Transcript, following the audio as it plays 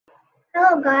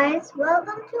Hello guys,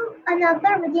 welcome to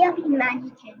another video of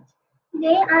Imagine.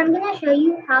 Today I'm gonna show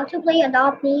you how to play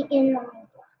Adopt Me in Roblox.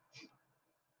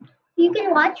 You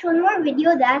can watch one more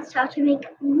video that's how to make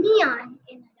neon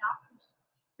in Adopt Me.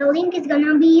 The link is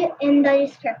gonna be in the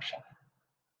description.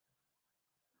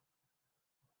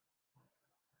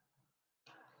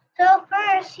 So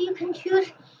first you can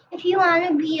choose if you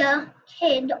wanna be a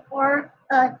kid or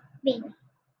a baby.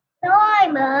 So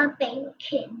I'm a baby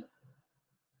kid.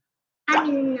 I'm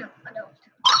an adult.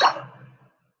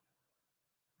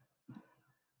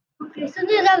 Okay, so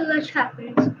this is what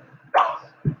happens.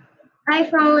 I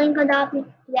following Adopt Me.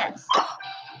 Yes.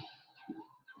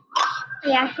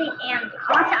 I actually am.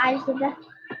 I just did that.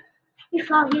 You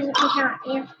follow music account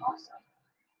and also.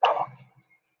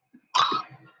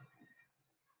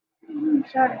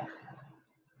 Sorry.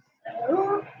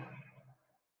 So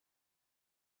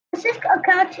this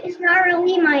account is not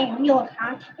really my real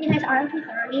account. It has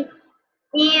RP30.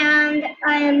 And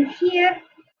I am here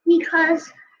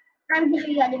because I'm just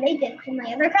reanimated. In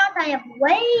my other account, I have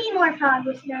way more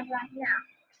followers than I have right now.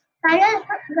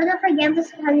 I'm gonna forget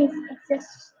this account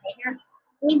exists later.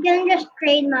 You can just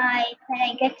trade my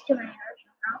get to my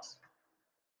original house.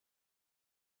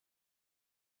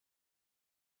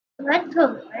 Let's go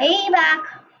way back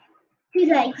to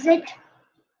the exit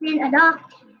and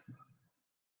adopt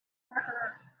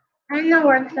her. I don't know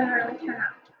where this is gonna really turn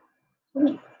out.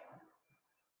 Sweet.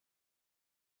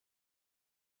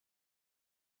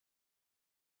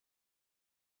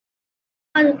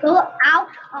 I'll go out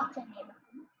of the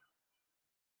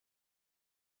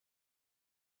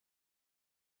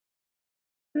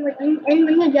neighborhood. And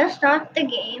when you just start the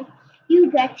game,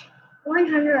 you get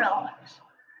 $100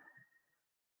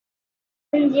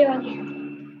 and 0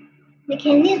 candy. The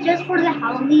candy is just for the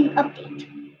Halloween update.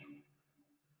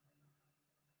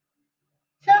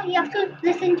 So you have to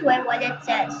listen to it what it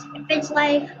says. If it's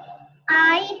like,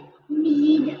 I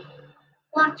need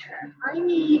water, I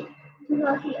need to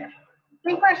go here.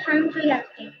 Then press time to get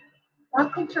it.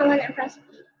 Walk with someone and press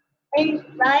E. And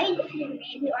ride if you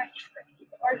maybe or tree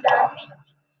or join family.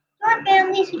 Join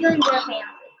families to join their family.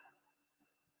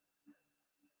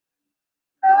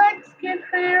 So let's give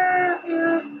her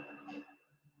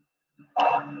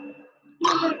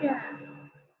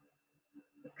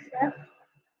accept.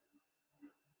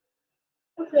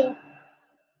 Okay.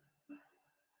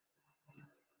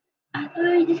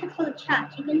 This is for the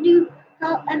chat. You can do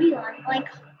tell everyone like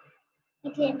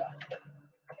example.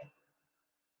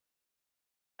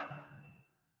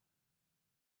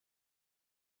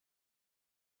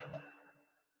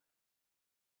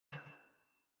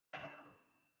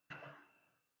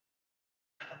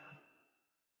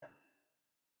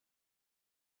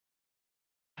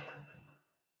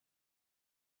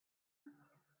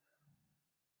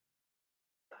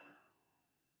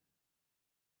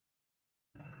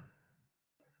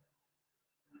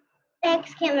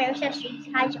 X camera accessories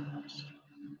hijackers.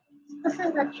 This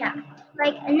is the chat.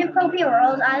 Like inappropriate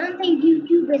world. I don't think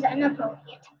YouTube is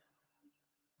inappropriate.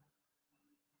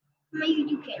 My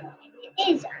YouTube channel maybe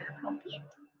it is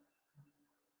inappropriate.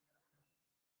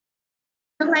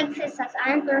 But like this says,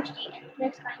 I am thirsty and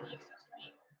this guy needs to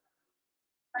sleep.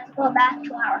 Let's go back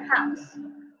to our house.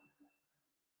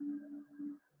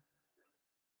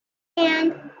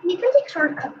 And you can take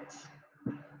shortcuts.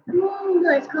 Ooh,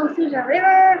 let's go through the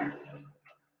river.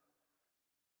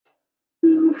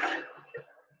 Oof.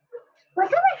 Was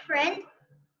that my friend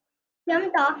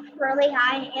jumped off really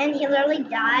high and he literally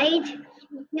died?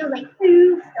 He was like,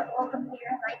 oof, the whole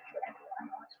computer like to everyone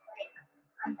else playing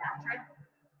on that time.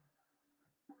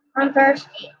 I'm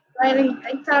thirsty. Do I have any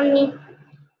drinks on me?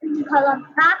 This is called a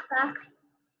backpack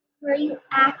where you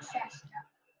access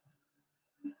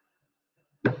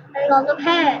stuff. Like all the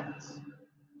pets,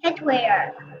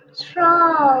 headwear,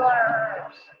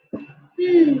 strollers,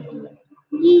 food,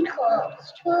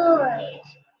 vehicles, toys,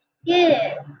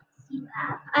 gifts. See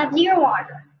that? I have 0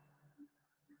 water.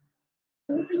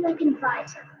 I'm hoping I can buy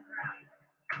something around.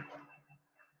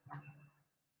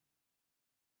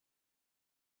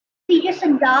 We just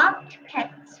adopt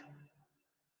pets.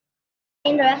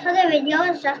 And the rest of the video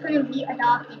is just going to be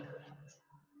adopting pets.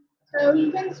 So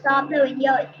you can stop the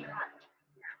video if you want.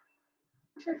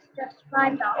 This is just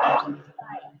 $5. Let's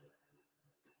buy it.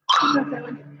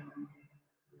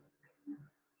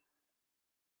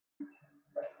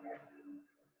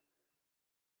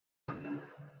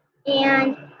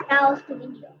 And that was the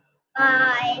video.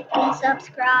 Bye. Please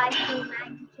subscribe to my